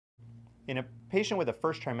In a patient with a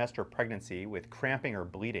first trimester pregnancy with cramping or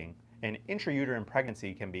bleeding, an intrauterine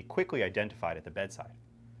pregnancy can be quickly identified at the bedside.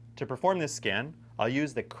 To perform this scan, I'll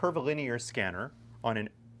use the curvilinear scanner on an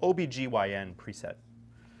OBGYN preset.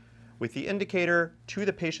 With the indicator to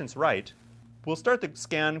the patient's right, we'll start the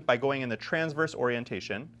scan by going in the transverse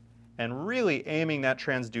orientation and really aiming that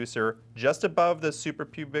transducer just above the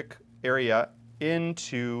suprapubic area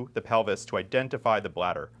into the pelvis to identify the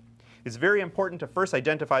bladder. It's very important to first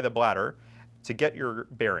identify the bladder to get your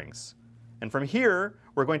bearings. And from here,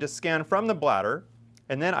 we're going to scan from the bladder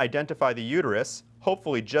and then identify the uterus,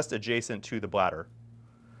 hopefully just adjacent to the bladder.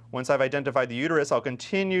 Once I've identified the uterus, I'll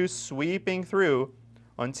continue sweeping through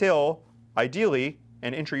until, ideally,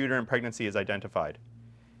 an intrauterine pregnancy is identified.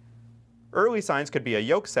 Early signs could be a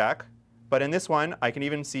yolk sac, but in this one, I can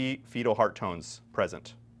even see fetal heart tones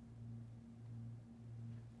present.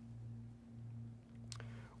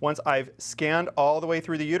 Once I've scanned all the way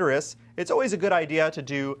through the uterus, it's always a good idea to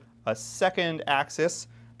do a second axis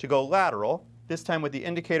to go lateral, this time with the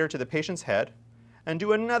indicator to the patient's head, and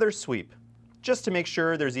do another sweep, just to make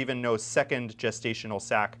sure there's even no second gestational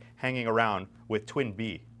sac hanging around with twin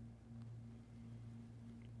B.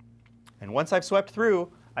 And once I've swept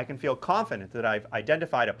through, I can feel confident that I've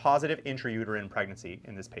identified a positive intrauterine pregnancy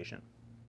in this patient.